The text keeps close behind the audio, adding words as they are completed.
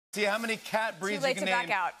See how many cat breeds you can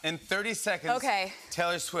name in 30 seconds. Okay.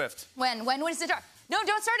 Taylor Swift. When is the start? No,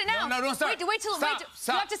 don't start it now. No, don't start. Wait till Stop.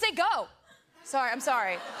 You have to say go. Sorry, I'm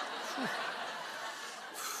sorry.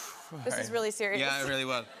 This is really serious. Yeah, it really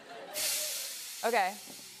was. Okay.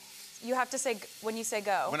 You have to say when you say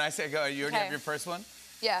go. When I say go, you already have your first one?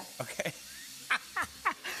 Yeah. Okay.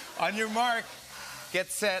 On your mark,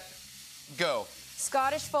 get set, go.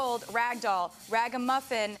 Scottish fold, ragdoll,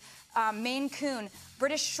 ragamuffin, Maine Coon,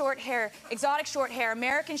 British short hair, exotic short hair,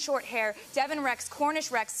 American short hair, Devon Rex, Cornish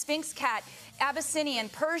Rex, Sphinx cat, Abyssinian,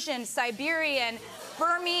 Persian, Siberian,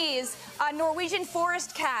 Burmese, Norwegian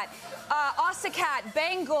forest cat, Osicat,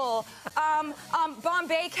 Bengal,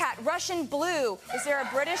 Bombay cat, Russian blue. Is there a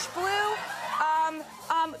British blue?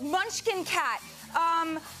 Munchkin cat,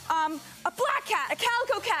 a black cat, a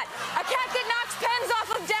calico cat, a cat that knocks pens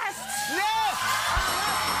off of desks. Yes!